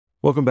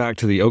Welcome back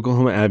to the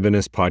Oklahoma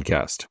Adventist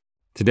Podcast.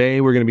 Today,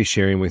 we're going to be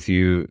sharing with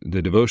you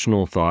the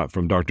devotional thought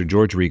from Dr.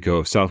 Jorge Rico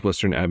of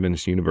Southwestern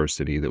Adventist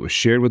University that was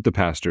shared with the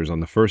pastors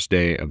on the first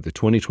day of the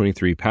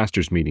 2023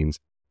 pastors' meetings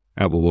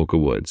at Wewoka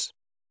Woods.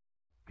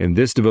 In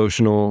this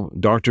devotional,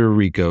 Dr.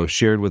 Rico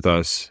shared with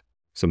us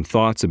some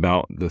thoughts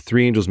about the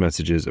three angels'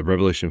 messages of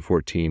Revelation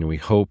 14, and we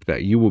hope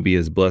that you will be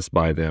as blessed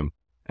by them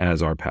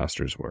as our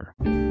pastors were.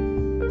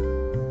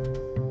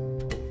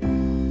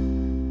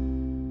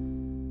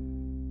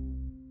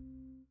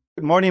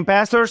 Good morning,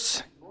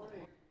 pastors. Good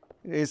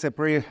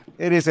morning.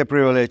 It is a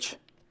privilege.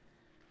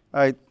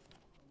 I'm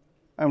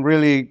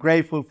really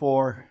grateful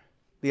for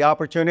the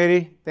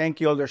opportunity.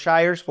 Thank you, Elder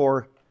Shires,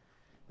 for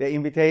the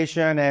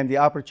invitation and the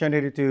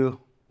opportunity to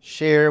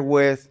share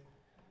with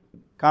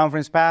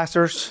conference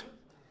pastors.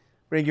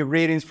 Bring you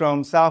greetings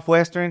from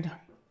Southwestern.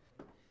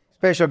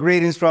 Special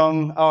greetings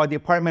from our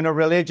Department of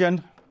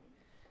Religion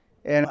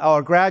and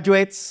our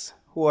graduates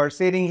who are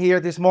sitting here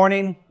this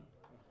morning.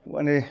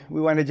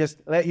 We want to just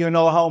let you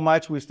know how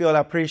much we still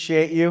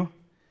appreciate you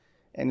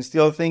and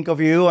still think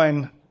of you,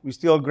 and we're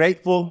still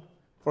grateful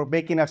for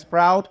making us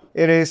proud.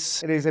 It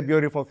is a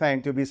beautiful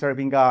thing to be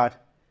serving God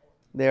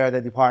there at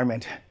the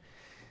department.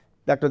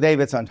 Dr.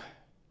 Davidson,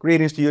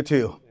 greetings to you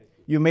too.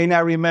 You may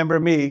not remember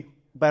me,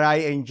 but I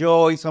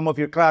enjoyed some of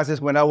your classes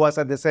when I was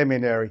at the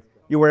seminary.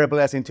 You were a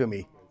blessing to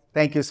me.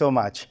 Thank you so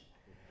much.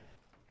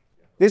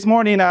 This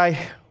morning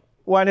I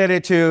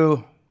wanted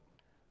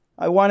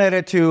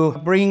to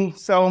bring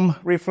some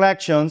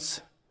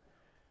reflections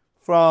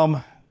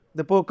from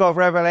the book of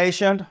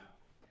Revelation,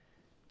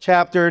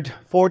 chapter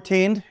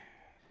 14.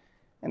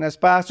 And as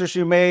pastors,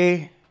 you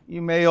may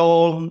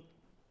all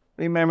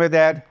remember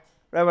that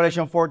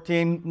Revelation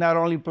 14 not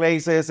only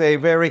places a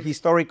very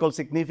historical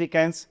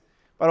significance,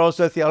 but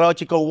also a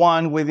theological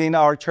one within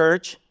our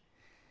church.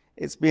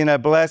 It's been a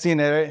blessing.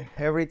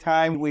 Every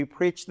time we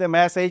preach the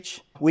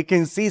message, we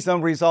can see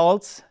some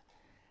results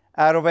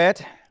out of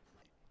it.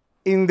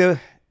 In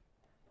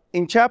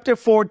chapter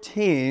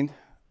 14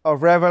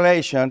 of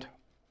Revelation,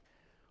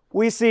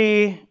 we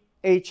see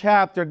a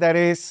chapter that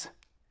is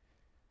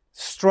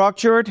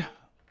structured,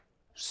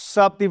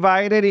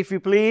 subdivided, if you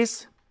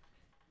please,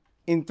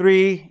 in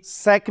three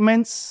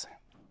segments.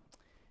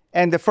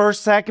 And the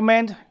first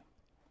segment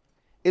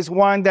is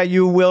one that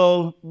you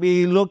will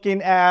be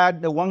looking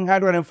at, the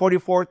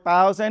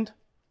 144,000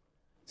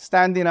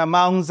 standing on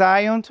Mount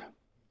Zion.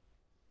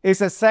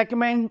 It's a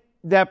segment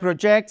that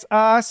projects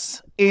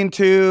us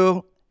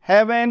into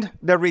heaven,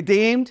 the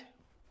redeemed.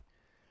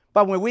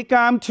 But when we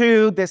come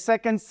to the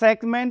second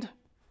segment,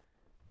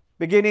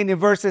 beginning in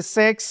verses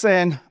 6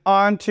 and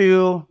on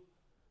to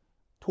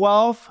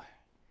 12,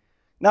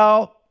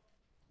 now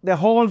the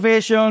whole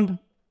vision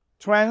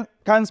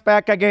comes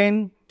back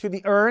again to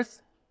the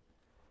earth.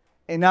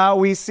 And now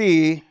we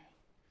see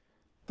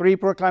three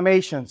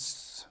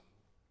proclamations,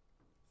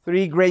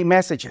 three great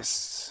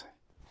messages.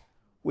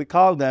 We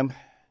call them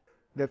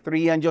the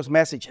three angels'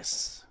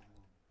 messages.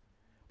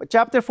 But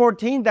chapter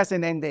 14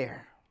 doesn't end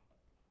there.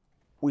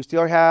 We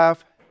still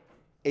have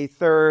a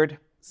third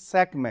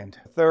segment,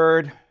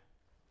 third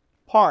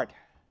part,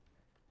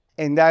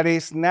 and that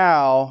is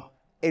now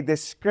a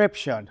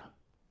description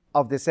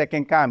of the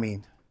second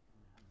coming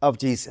of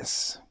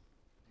Jesus.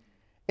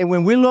 And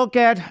when we look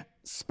at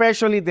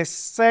especially the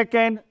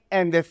second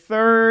and the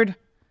third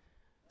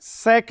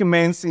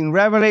segments in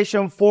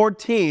Revelation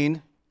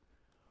 14,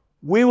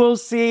 we will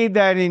see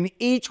that in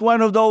each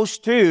one of those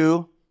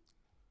two,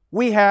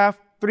 we have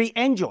three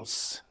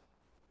angels.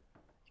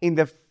 In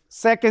the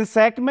second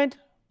segment,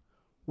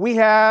 we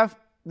have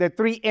the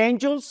three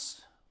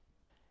angels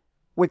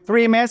with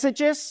three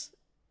messages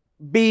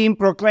being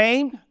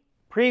proclaimed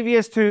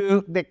previous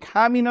to the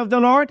coming of the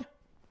Lord,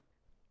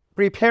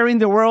 preparing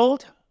the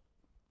world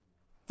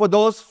for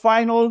those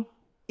final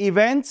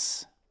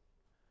events.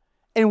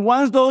 And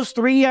once those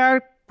three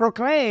are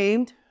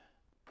proclaimed,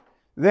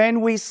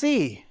 then we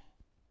see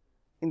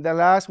in the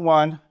last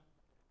one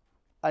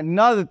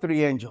another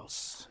three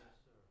angels.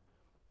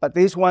 But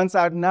these ones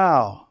are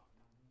now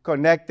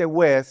connected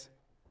with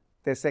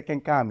the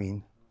second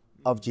coming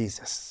of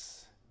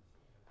Jesus.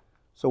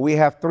 So we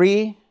have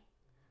three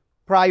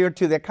prior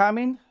to the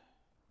coming,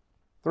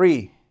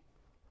 three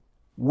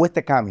with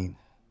the coming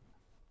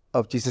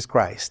of Jesus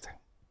Christ.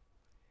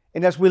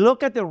 And as we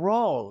look at the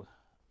role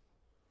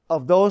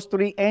of those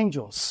three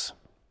angels,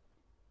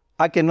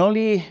 I can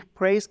only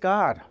praise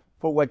God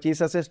for what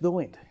Jesus is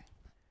doing.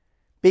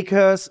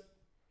 Because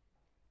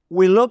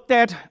we looked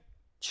at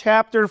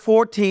chapter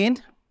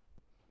 14,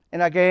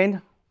 and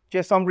again,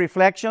 just some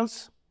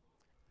reflections.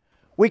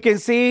 We can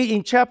see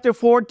in chapter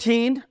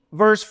 14,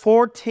 verse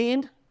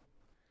 14,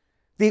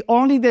 the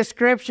only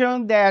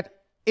description that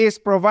is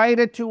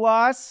provided to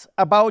us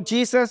about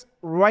Jesus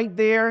right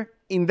there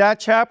in that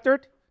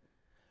chapter,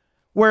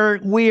 where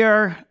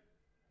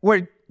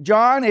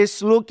John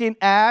is looking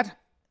at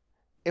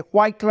a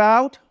white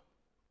cloud,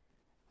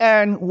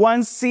 and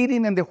one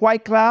sitting in the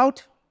white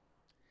cloud,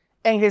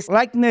 and his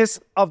likeness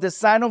of the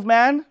Son of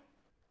Man,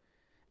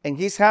 and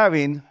he's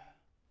having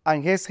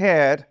on his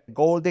head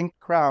golden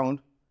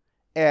crown,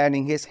 and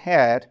in his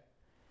head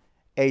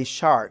a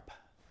sharp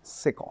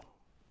sickle.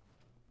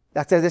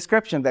 That's the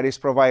description that is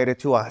provided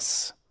to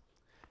us.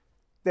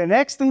 The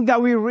next thing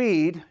that we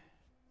read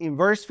in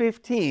verse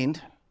 15,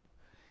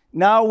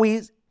 now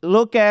we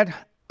look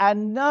at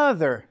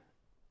another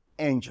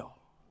angel.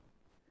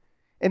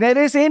 And it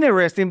is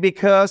interesting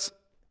because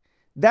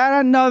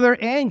that another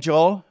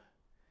angel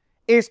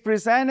is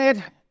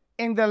presented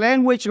in the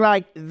language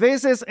like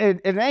this is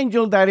an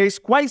angel that is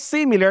quite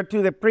similar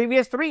to the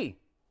previous three.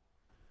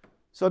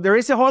 So there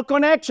is a whole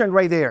connection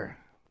right there.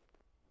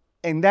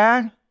 And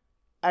that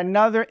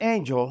another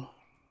angel,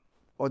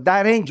 or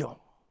that angel,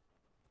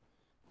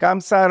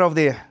 comes out of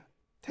the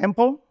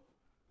temple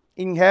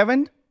in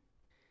heaven,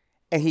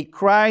 and he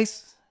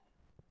cries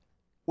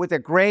with a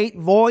great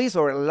voice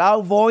or a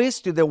loud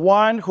voice to the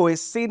one who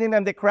is sitting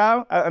on the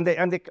cloud.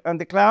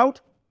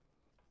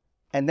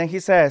 And then he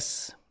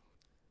says,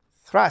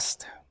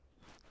 thrust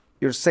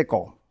your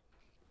sickle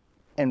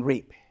and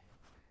reap.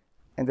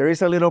 And there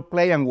is a little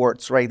play on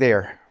words right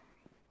there.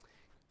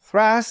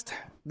 Thrust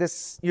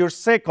your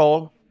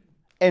sickle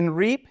and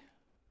reap,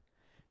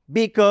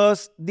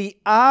 because the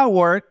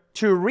hour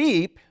to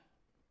reap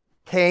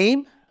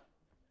came,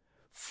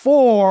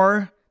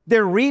 for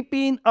the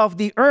reaping of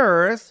the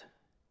earth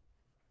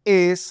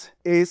is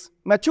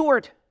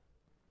matured.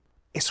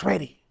 It's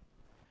ready.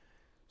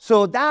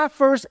 So that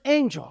first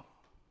angel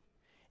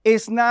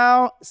is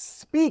now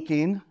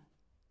speaking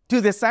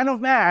to the Son of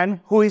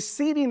Man who is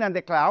sitting on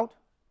the cloud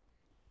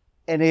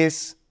and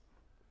is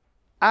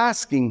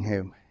asking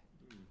him,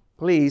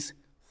 please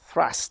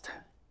thrust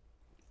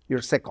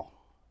your sickle.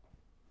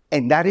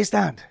 And that is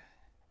done.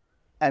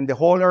 And the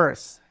whole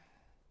earth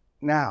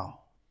now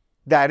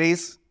that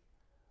is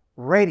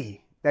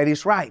ready, that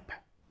is ripe,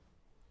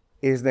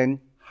 is then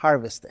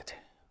harvested.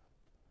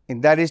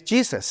 And that is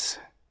Jesus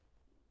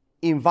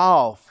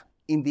involved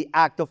in the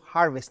act of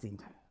harvesting.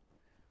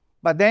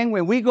 But then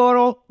when we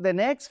go to the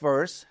next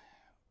verse,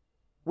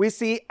 we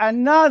see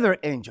another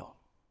angel.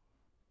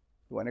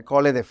 You want to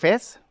call it the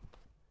fifth?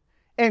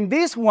 And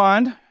this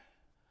one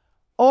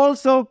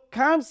also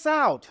comes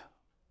out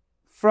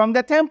from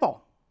the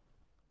temple.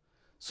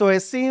 So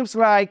it seems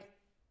like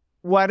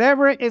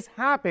whatever is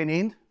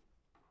happening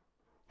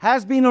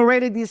has been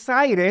already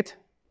decided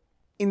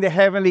in the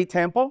heavenly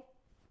temple.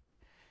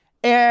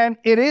 And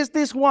it is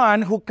this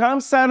one who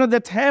comes out of the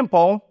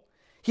temple.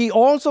 He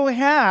also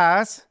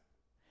has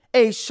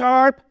a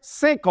sharp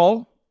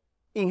sickle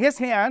in his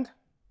hand.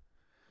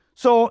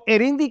 So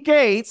it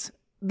indicates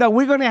that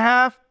we're going to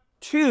have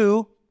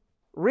two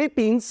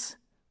reapings,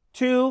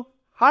 two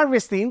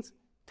harvestings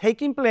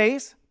taking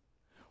place.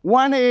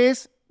 One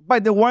is by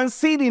the one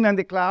sitting on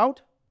the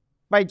cloud,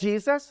 by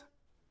Jesus,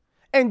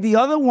 and the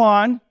other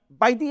one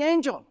by the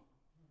angel.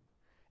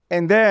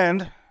 And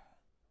then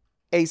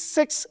a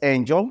sixth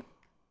angel,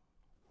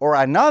 or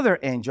another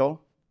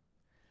angel,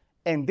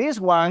 and this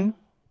one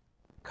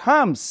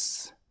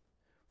comes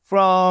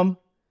from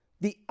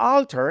the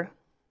altar.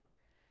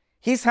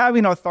 He's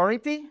having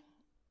authority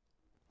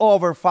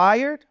over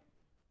fire.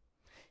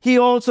 He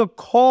also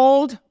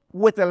called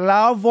with a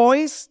loud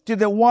voice to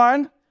the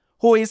one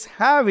who is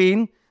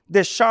having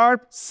the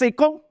sharp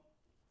sickle.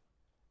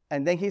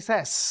 And then he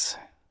says,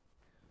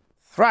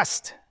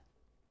 thrust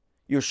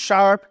your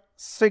sharp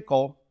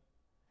sickle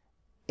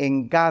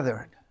and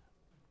gather.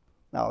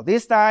 Now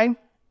this time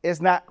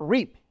is not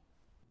reap.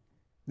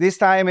 This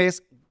time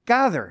is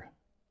gather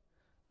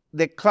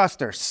the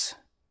clusters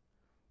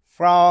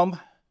from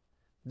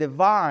the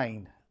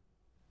vine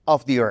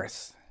of the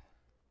earth.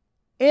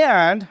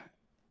 And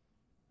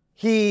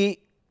he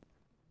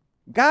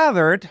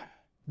gathered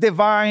the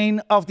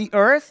vine of the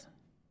earth,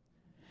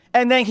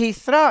 and then he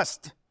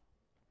thrust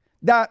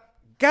that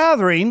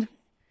gathering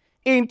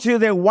into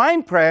the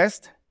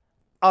winepress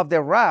of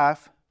the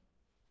wrath,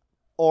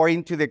 or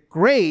into the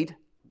great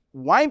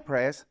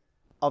winepress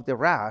of the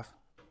wrath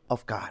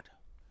of God.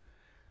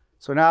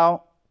 So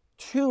now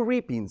two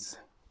reapings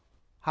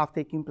have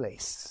taken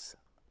place.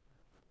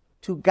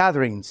 Two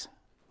gatherings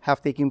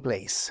have taken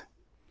place.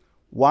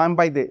 One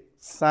by the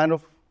Son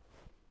of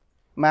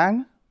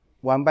Man,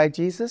 one by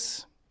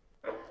Jesus,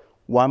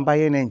 one by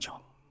an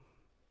angel.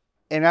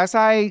 And as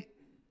I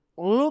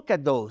look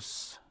at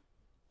those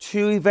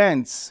two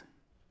events,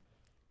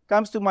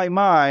 comes to my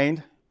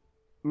mind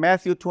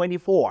Matthew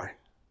 24,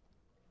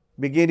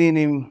 beginning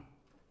in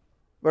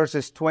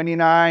verses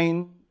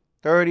 29,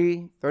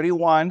 30,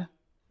 31.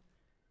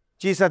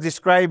 Jesus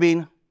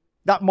describing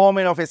that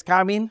moment of his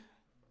coming.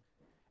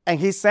 And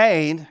he's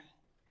saying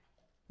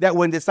that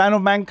when the Son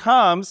of Man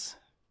comes,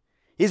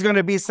 he's going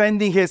to be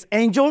sending his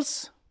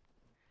angels,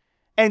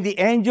 and the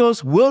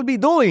angels will be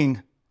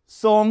doing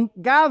some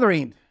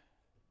gathering.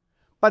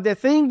 But the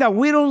thing that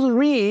we don't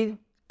read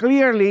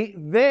clearly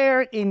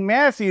there in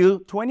Matthew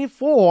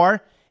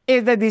 24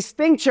 is the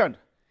distinction.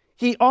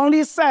 He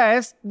only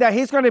says that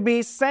he's going to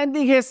be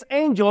sending his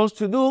angels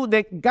to do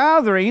the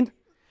gathering,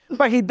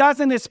 but he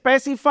doesn't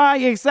specify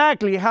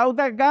exactly how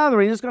that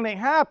gathering is going to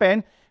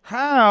happen,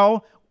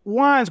 how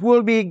ones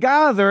will be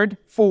gathered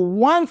for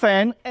one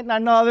thing and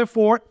another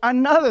for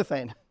another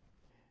thing.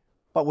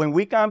 But when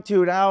we come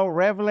to now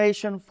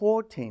Revelation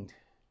 14,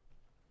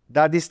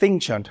 that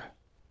distinction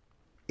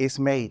is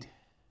made.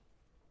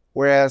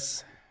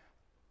 Whereas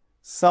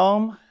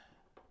some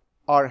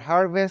are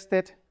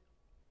harvested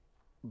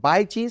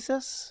by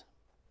Jesus,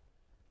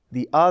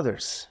 the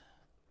others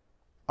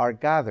are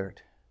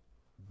gathered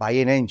by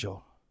an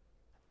angel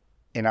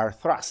and are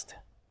thrust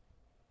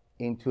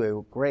into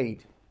a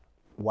great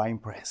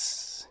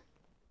winepress.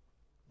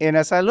 And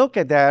as I look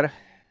at that,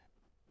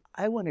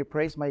 I want to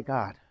praise my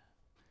God,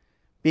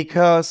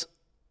 because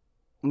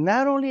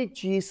not only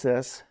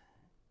Jesus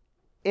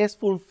is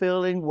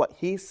fulfilling what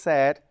he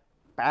said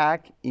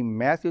back in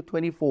Matthew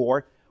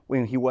 24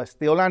 when he was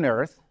still on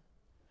earth,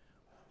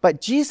 but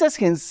Jesus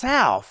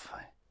himself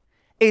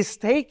is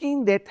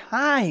taking the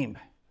time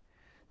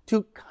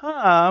to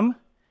come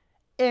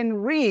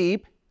and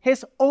reap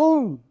his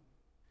own.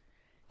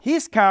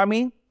 He's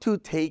coming to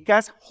take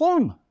us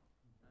home.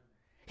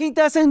 He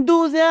doesn't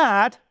do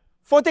that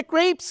for the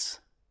grapes,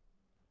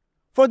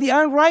 for the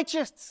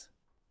unrighteous.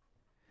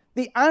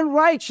 The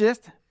unrighteous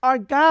are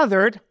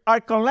gathered, are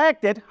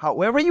collected,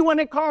 however you want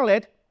to call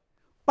it,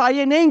 by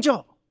an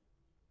angel.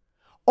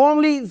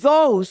 Only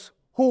those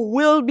who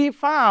will be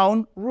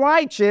found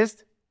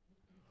righteous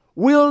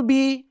will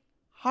be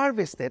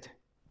harvested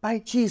by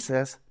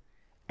Jesus,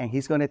 and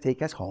he's going to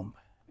take us home.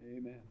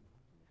 Amen.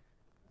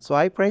 So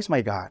I praise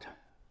my God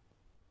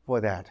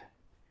for that.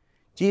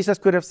 Jesus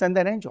could have sent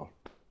an angel.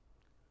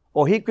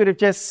 Or he could have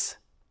just,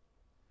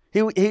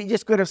 he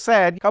just could have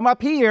said, come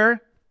up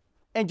here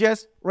and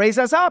just raise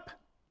us up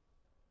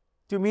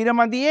to meet him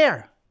on the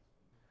air.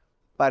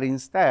 But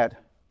instead,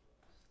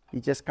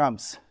 he just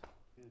comes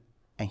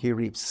and he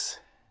reaps.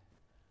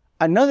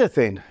 Another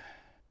thing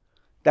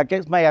that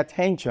gets my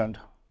attention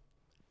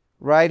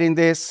right in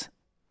this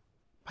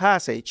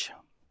passage,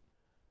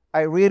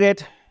 I read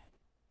it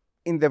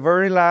in the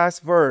very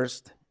last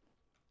verse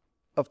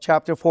of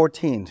chapter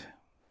 14,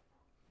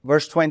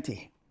 verse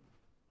 20.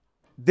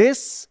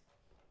 This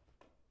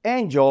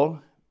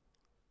angel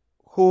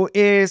who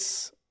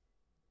is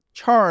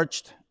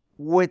charged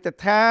with the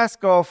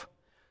task of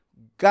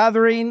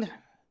gathering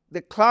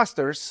the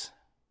clusters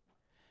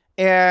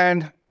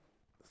and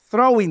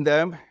throwing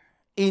them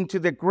into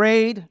the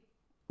great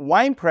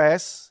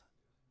winepress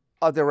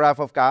of the wrath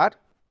of God.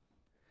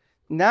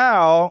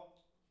 Now,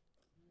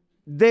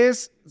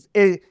 this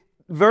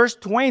verse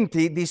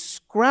 20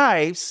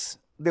 describes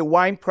the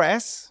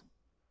winepress,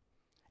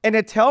 and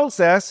it tells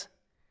us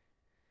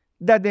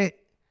that the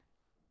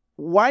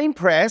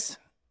winepress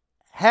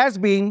has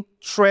been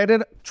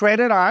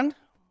treaded on.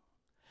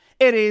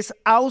 It is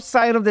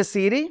outside of the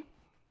city,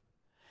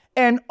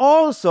 and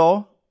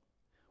also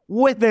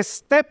with the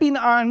stepping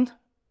on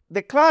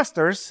the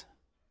clusters,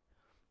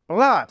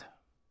 blood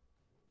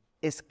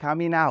is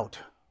coming out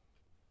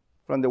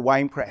from the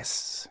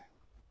winepress.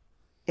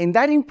 And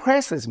that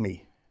impresses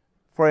me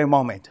for a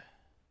moment.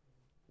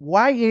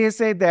 Why is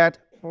it that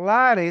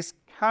blood is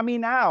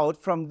coming out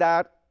from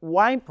that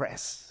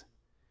winepress?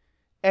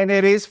 And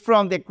it is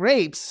from the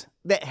grapes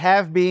that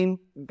have been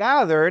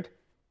gathered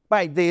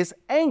by this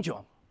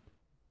angel.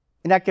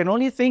 And I can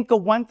only think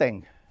of one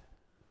thing.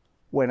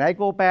 When I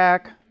go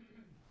back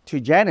to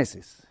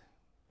Genesis,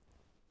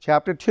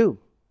 chapter 2,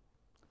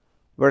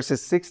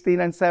 verses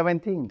 16 and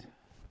 17,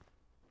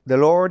 the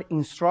Lord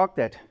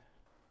instructed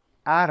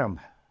Adam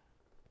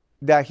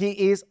that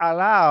he is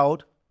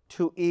allowed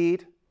to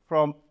eat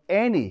from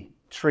any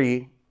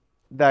tree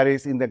that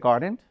is in the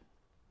garden,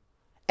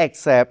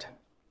 except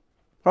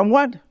from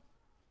one,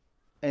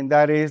 and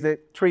that is the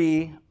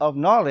tree of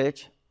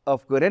knowledge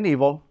of good and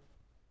evil.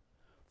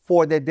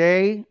 For the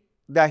day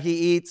that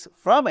he eats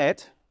from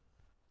it,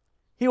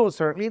 he will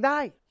certainly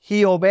die.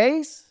 He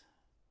obeys,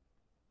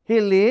 he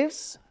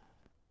lives,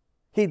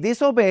 he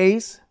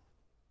disobeys,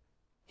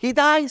 he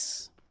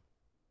dies.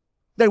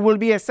 There will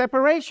be a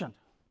separation.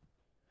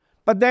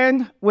 But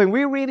then when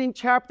we read in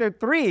chapter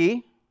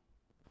 3,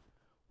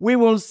 we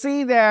will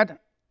see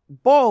that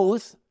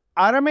both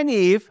Adam and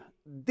Eve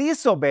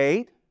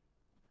disobeyed.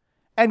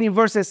 And in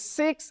verses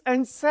 6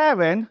 and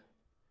 7,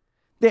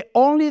 the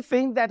only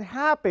thing that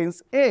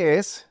happens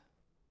is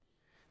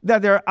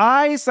that their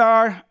eyes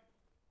are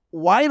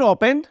wide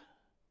open.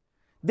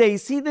 They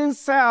see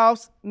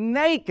themselves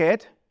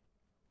naked,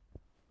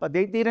 but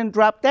they didn't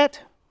drop dead.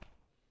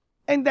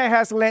 And that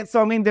has led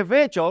some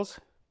individuals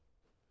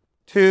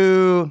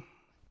to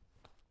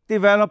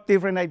develop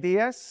different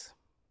ideas,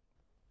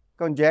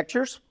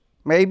 conjectures,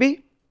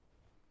 maybe.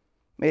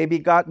 Maybe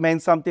God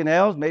meant something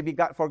else. Maybe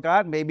God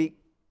forgot. Maybe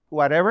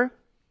whatever.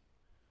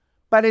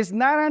 But it's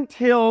not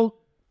until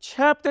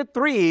chapter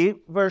 3,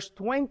 verse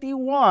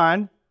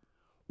 21,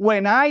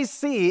 when I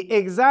see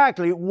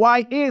exactly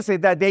why is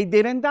it that they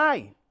didn't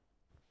die.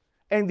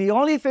 And the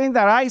only thing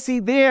that I see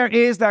there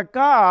is that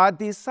God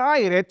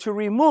decided to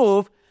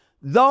remove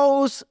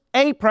those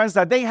aprons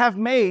that they have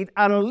made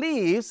out of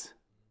leaves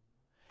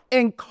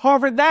and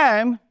cover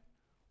them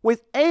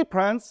with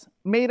aprons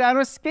made out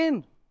of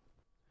skin.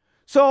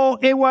 So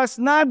it was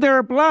not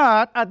their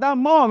blood at that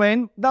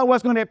moment that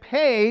was going to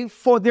pay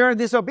for their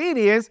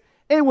disobedience.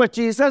 It was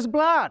Jesus'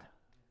 blood,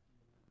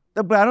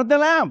 the blood of the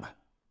Lamb,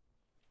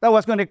 that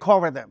was going to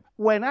cover them.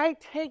 When I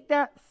take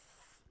that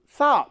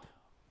thought,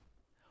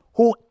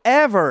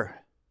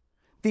 whoever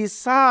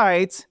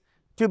decides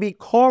to be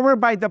covered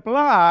by the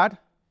blood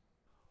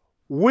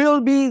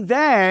will be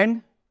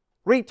then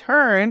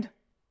returned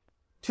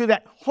to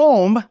that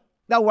home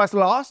that was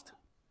lost.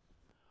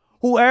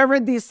 Whoever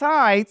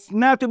decides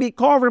not to be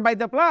covered by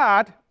the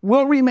blood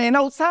will remain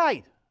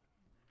outside.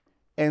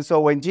 And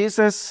so when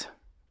Jesus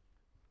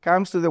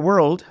comes to the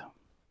world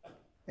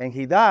and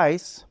he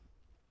dies,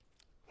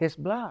 his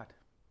blood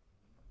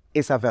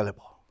is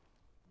available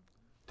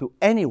to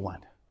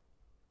anyone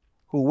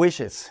who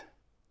wishes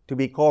to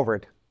be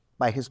covered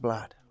by his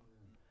blood.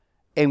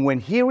 And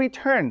when he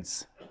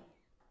returns,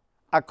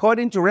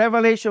 according to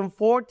Revelation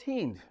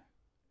 14,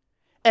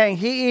 and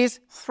he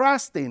is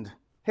thrusting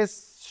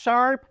his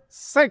sharp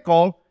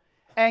sickle,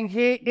 and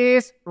he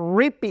is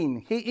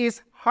reaping, he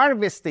is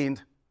harvesting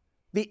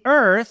the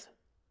earth,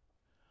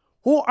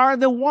 who are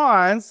the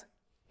ones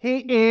he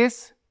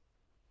is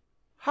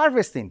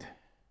harvesting?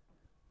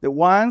 The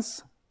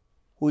ones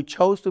who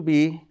chose to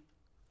be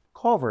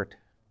covered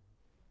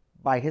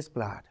by his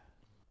blood.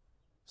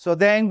 So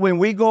then when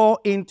we go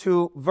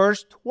into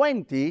verse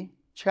 20,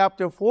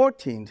 chapter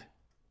 14,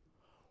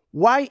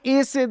 why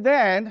is it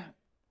then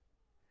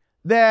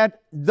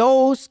that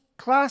those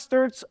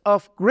clusters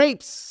of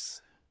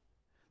grapes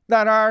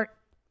that are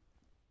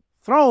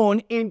thrown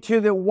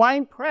into the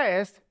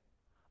winepress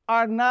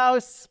are now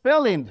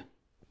spilling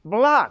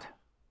blood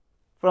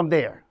from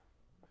there?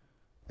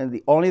 And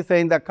the only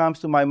thing that comes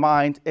to my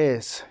mind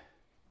is,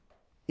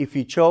 if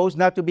you chose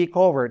not to be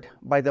covered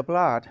by the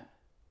blood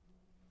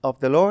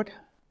of the Lord,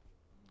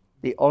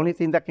 the only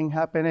thing that can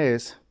happen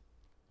is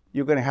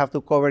you're going to have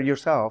to cover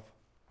yourself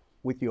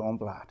with your own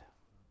blood.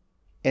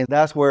 And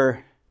that's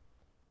where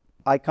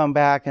I come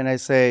back and I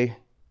say,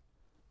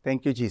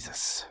 thank you,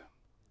 Jesus.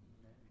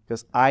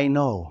 Because I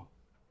know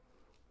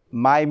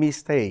my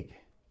mistake,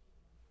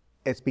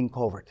 it's been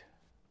covered.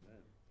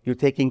 You're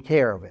taking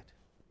care of it.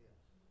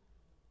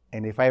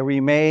 And if I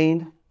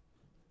remain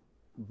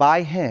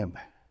by him,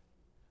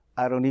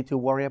 I don't need to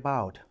worry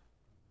about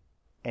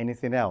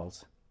anything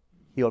else.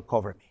 He'll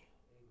cover me.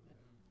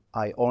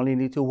 I only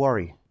need to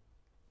worry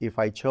if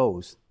I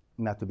chose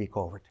not to be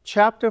covered.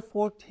 Chapter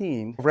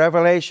 14 of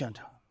Revelation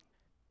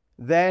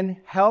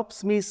then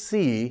helps me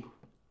see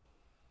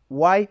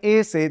why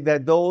is it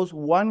that those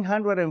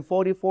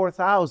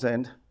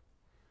 144,000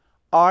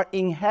 are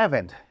in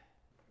heaven.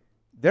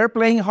 They're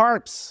playing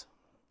harps.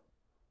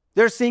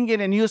 They're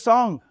singing a new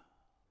song.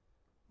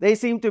 They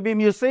seem to be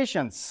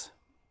musicians.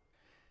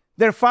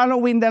 They're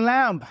following the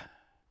Lamb.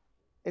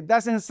 It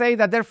doesn't say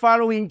that they're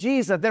following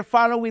Jesus. They're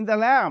following the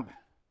Lamb.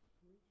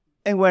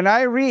 And when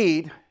I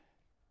read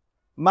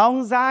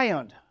Mount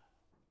Zion,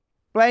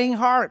 playing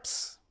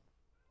harps,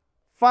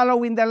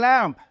 following the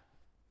Lamb,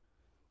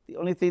 the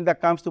only thing that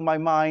comes to my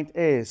mind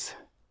is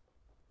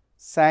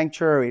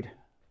sanctuary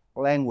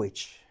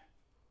language.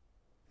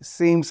 It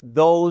seems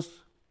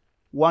those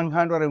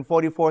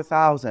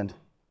 144,000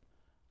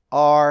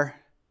 are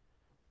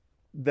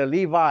the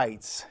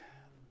Levites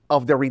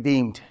of the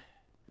redeemed.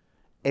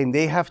 And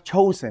they have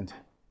chosen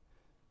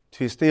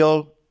to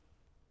still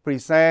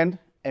present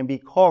and be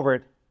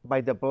covered by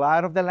the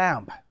blood of the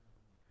Lamb.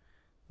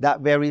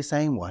 That very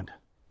same one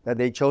that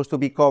they chose to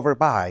be covered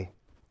by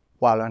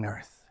while on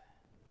earth.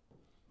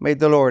 May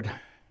the Lord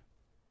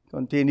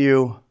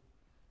continue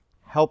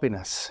helping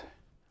us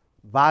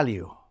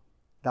value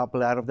the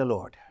blood of the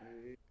Lord.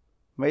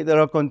 May the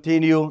Lord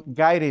continue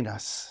guiding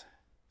us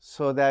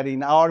so that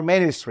in our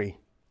ministry,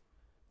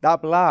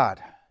 that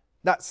blood,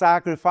 that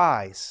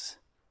sacrifice,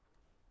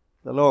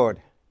 the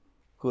Lord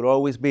could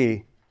always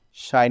be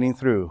shining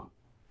through.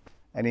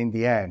 And in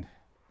the end,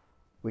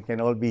 we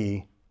can all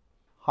be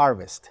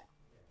harvested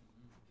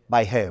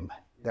by him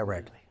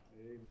directly.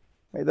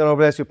 May the Lord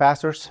bless you,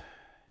 pastors.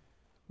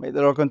 May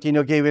the Lord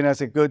continue giving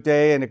us a good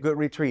day and a good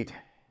retreat.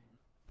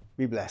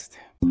 Be blessed.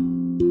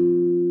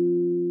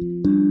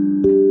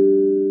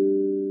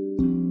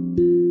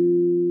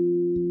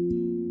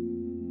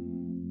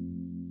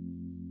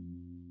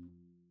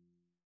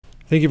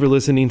 Thank you for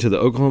listening to the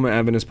Oklahoma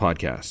Adventist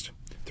Podcast.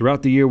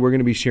 Throughout the year, we're going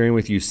to be sharing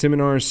with you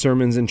seminars,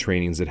 sermons, and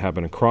trainings that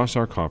happen across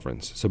our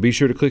conference. So be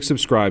sure to click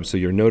subscribe so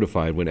you're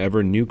notified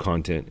whenever new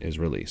content is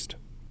released.